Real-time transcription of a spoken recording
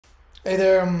Hey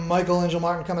there, Michael Angel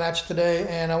Martin coming at you today,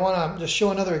 and I want to just show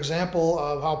another example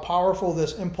of how powerful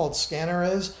this impulse scanner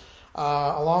is,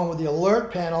 along with the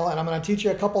alert panel, and I'm going to teach you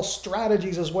a couple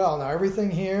strategies as well. Now, everything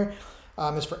here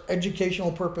is for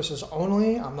educational purposes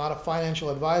only. I'm not a financial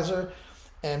advisor,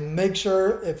 and make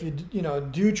sure if you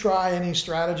do try any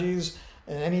strategies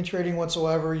in any trading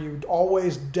whatsoever, you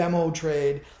always demo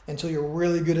trade until you're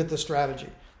really good at the strategy.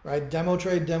 Right? Demo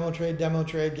trade, demo trade, demo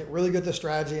trade, get really good at the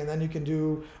strategy, and then you can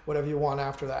do whatever you want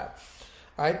after that.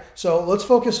 All right, so let's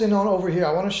focus in on over here.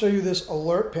 I want to show you this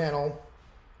alert panel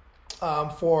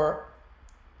for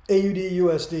AUD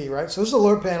USD, right? So this is an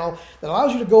alert panel that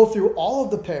allows you to go through all of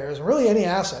the pairs, and really any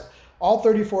asset, all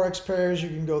 34X pairs. You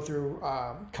can go through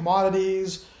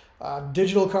commodities,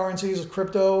 digital currencies,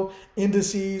 crypto,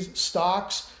 indices,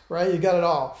 stocks, right? You got it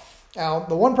all. Now,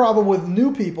 the one problem with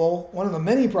new people, one of the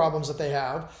many problems that they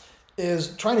have,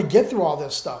 is trying to get through all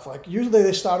this stuff. Like usually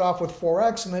they start off with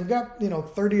Forex and they've got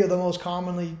 30 of the most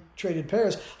commonly traded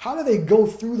pairs. How do they go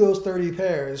through those 30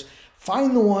 pairs,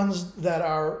 find the ones that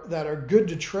are good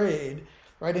to trade,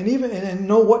 right? And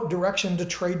know what direction to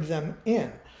trade them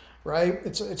in, right?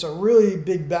 It's a really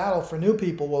big battle for new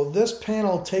people. Well, this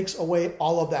panel takes away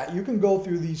all of that. You can go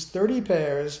through these 30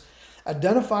 pairs,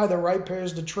 identify the right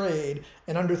pairs to trade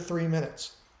in under 3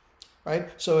 minutes, right?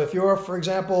 So if you're, for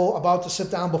example, about to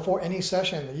sit down before any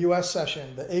session, the US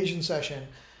session, the Asian session,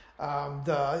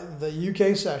 the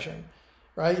UK session,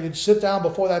 right? You'd sit down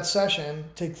before that session,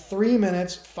 take 3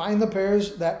 minutes, find the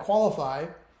pairs that qualify,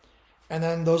 and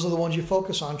then those are the ones you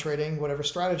focus on trading whatever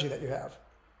strategy that you have.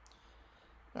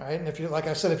 All right, and if you're, like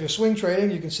I said, if you're swing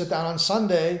trading, you can sit down on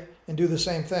Sunday and do the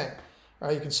same thing.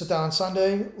 Right, you can sit down on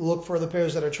Sunday, look for the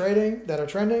pairs that are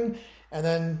trending, and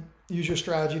then use your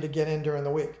strategy to get in during the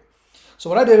week. So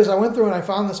what I did is I went through and I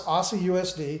found this Aussie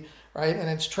USD, right, and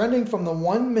it's trending from the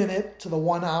 1 minute to the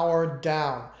 1 hour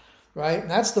down, right, and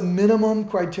that's the minimum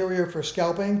criteria for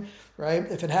scalping, right.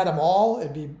 If it had them all,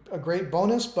 it'd be a great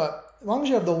bonus, but as long as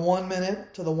you have the 1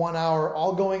 minute to the 1 hour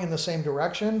all going in the same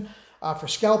direction, for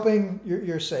scalping,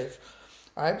 you're safe.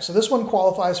 All right, so this one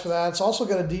qualifies for that. It's also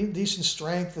got a decent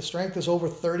strength. The strength is over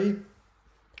 30,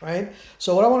 right?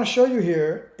 So what I want to show you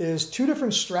here is two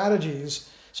different strategies.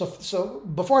 So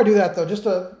before I do that, though, just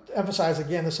to emphasize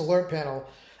again, this alert panel,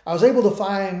 I was able to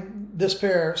find this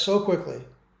pair so quickly,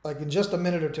 like in just a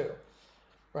minute or two,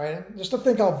 right? Just to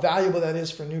think how valuable that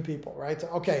is for new people, right?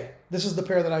 Okay, this is the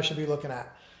pair that I should be looking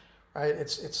at, right?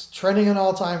 It's trending in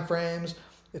all time frames.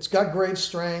 It's got great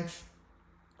strength.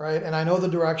 Right, and I know the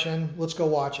direction. Let's go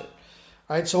watch it.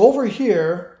 All right, so over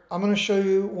here, I'm going to show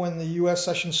you when the U.S.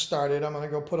 session started. I'm going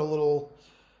to go put a little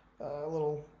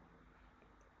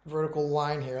vertical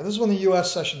line here. This is when the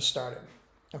U.S. session started.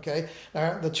 Okay,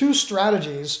 now the two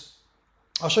strategies,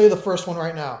 I'll show you the first one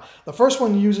right now. The first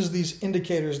one uses these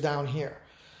indicators down here.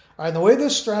 All right, and the way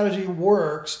this strategy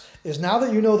works is now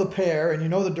that you know the pair and you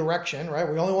know the direction, right?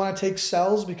 We only want to take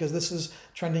sells because this is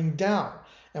trending down,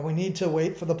 and we need to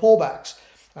wait for the pullbacks.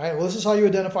 All right, well, this is how you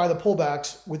identify the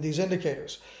pullbacks with these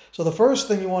indicators. So the first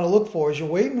thing you want to look for is you're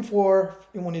waiting for,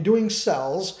 when you're doing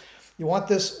sells, you want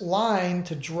this line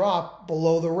to drop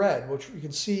below the red, which you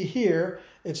can see here,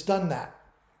 it's done that.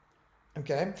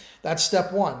 Okay, that's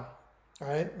step one. All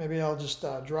right, maybe I'll just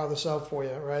draw this out for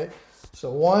you, right?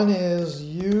 So one is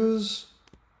use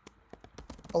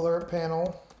alert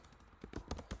panel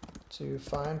to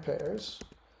find pairs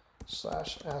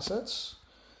 / assets.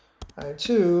 All right,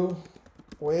 two,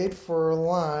 wait for a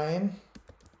line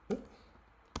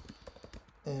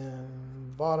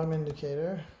and bottom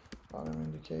indicator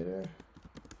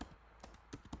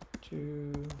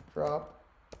to drop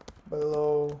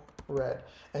below red.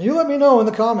 And you let me know in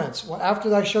the comments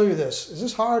after I show you this. Is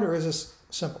this hard or is this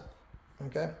simple?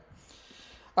 Okay.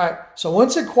 All right. So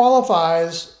once it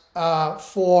qualifies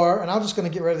for, and I'm just going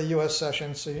to get rid of the US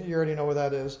session, so you already know where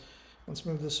that is. Let's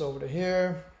move this over to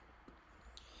here.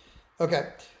 Okay.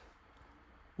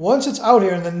 Once it's out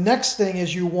here, and the next thing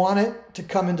is you want it to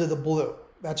come into the blue.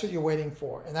 That's what you're waiting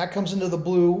for. And that comes into the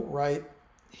blue right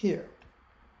here.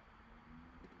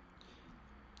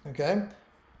 Okay?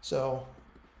 So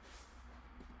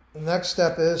the next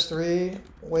step is 3,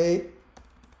 wait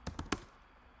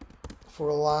for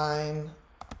a line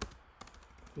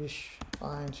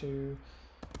to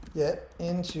get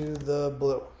into the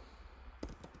blue.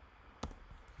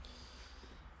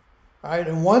 All right,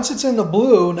 and once it's in the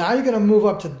blue, now you're going to move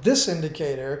up to this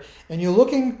indicator, and you're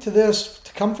looking to this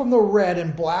to come from the red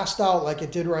and blast out like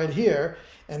it did right here,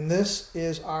 and this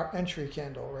is our entry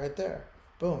candle right there.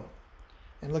 Boom.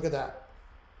 And look at that.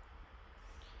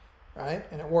 Right?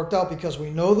 And it worked out because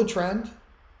we know the trend.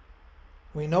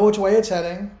 We know which way it's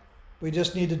heading. We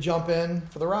just need to jump in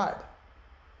for the ride.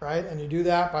 right? And you do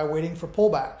that by waiting for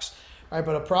pullbacks, right?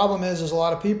 But a problem is a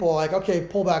lot of people are like, okay,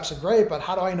 pullbacks are great, but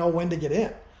how do I know when to get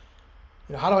in?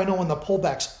 You know, how do I know when the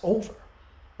pullback's over,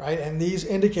 right? And these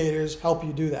indicators help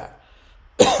you do that.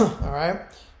 All right,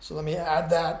 so let me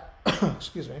add that,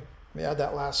 excuse me, let me add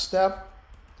that last step.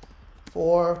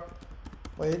 4,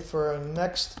 wait for a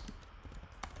next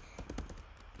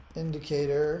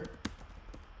indicator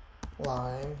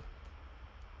line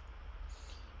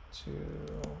to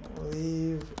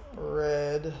leave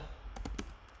red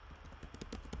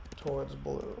towards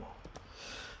blue.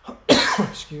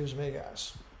 Excuse me,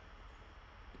 guys.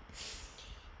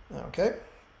 Okay.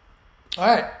 All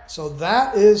right, so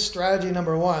that is strategy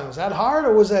number 1. Was that hard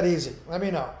or was that easy? Let me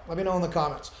know. Let me know in the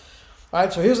comments. All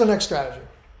right, so here's the next strategy.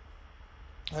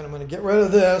 And I'm going to get rid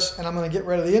of this, and I'm going to get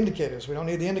rid of the indicators. We don't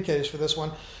need the indicators for this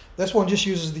one. This one just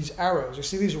uses these arrows. You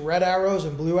see these red arrows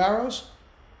and blue arrows?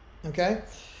 Okay?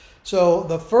 So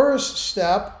the first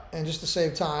step, and just to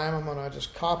save time, I'm going to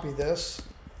just copy this,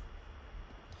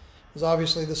 is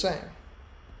obviously the same.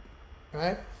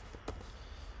 Right?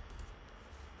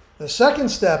 The second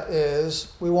step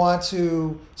is we want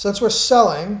to, since we're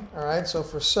selling, all right, so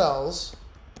for sells,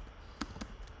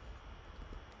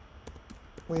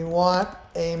 we want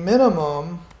a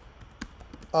minimum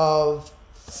of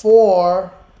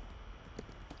 4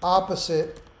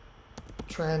 opposite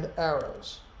trend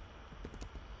arrows.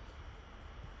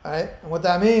 All right, and what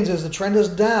that means is the trend is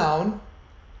down,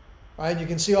 right? You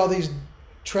can see all these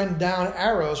trend down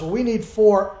arrows. Well, we need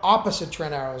 4 opposite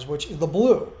trend arrows, which is the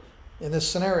blue in this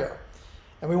scenario.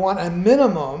 And we want a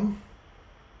minimum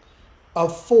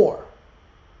of 4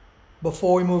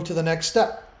 before we move to the next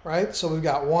step, right? So we've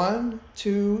got 1,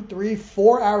 2, 3,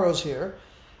 4 arrows here.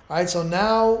 All right, so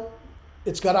now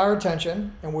it's got our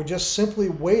attention, and we're just simply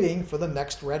waiting for the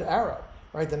next red arrow,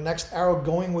 right? The next arrow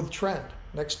going with trend,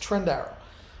 next trend arrow,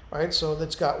 right? So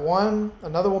it's got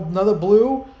another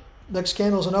blue, next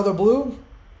candle is another blue,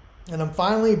 and then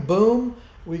finally, boom,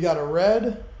 we got a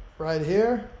red right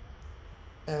here,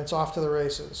 and it's off to the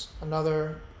races.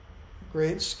 Another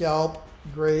great scalp,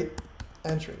 great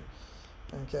entry.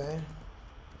 Okay,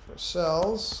 for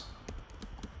sells,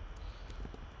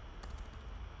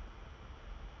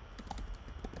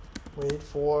 wait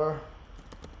for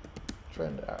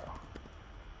trend arrow.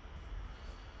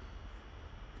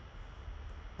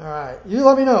 All right, you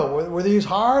let me know, were these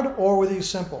hard or were these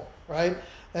simple, right?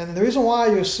 And the reason why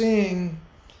you're seeing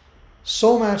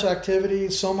so much activity,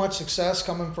 so much success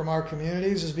coming from our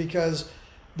communities is because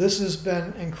this has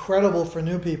been incredible for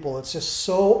new people. It's just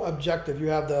so objective. You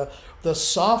have the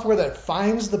software that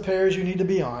finds the pairs you need to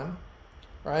be on,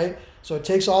 right? So it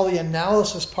takes all the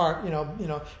analysis part,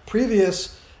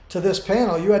 previous to this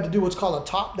panel, you had to do what's called a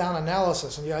top-down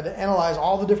analysis, and you had to analyze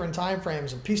all the different time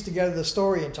frames and piece together the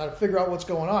story and try to figure out what's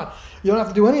going on. You don't have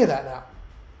to do any of that now.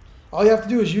 All you have to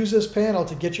do is use this panel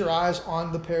to get your eyes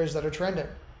on the pairs that are trending.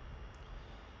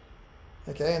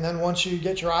 Okay, and then once you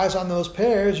get your eyes on those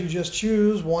pairs, you just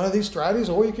choose one of these strategies,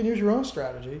 or you can use your own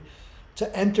strategy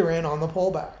to enter in on the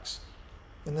pullbacks.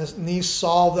 And these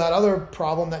solve that other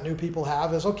problem that new people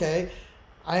have is, okay,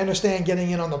 I understand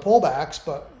getting in on the pullbacks,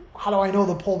 but how do I know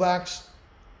the pullback's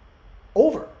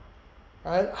over?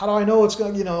 Right? How do I know it's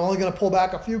going, only going to pull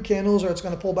back a few candles or it's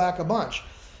going to pull back a bunch?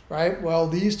 Right? Well,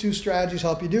 these 2 strategies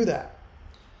help you do that.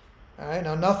 All right,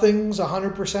 now nothing's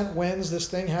 100% wins. This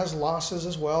thing has losses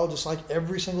as well, just like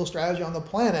every single strategy on the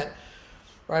planet,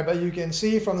 right? But you can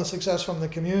see from the success from the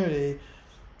community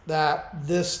that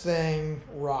this thing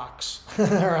rocks, all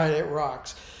right? It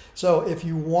rocks. So if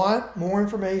you want more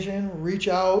information, reach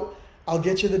out. I'll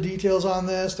get you the details on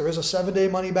this. There is a 7-day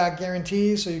money-back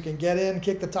guarantee, so you can get in,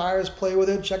 kick the tires, play with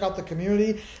it, check out the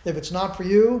community. If it's not for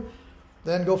you,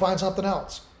 then go find something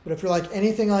else. But if you're like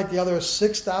anything like the other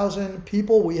 6,000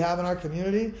 people we have in our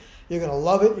community, you're going to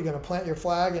love it. You're going to plant your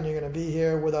flag, and you're going to be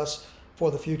here with us for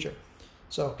the future.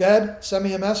 So go ahead, send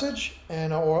me a message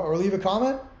or leave a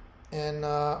comment, and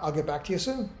I'll get back to you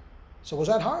soon. So was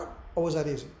that hard or was that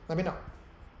easy? Let me know.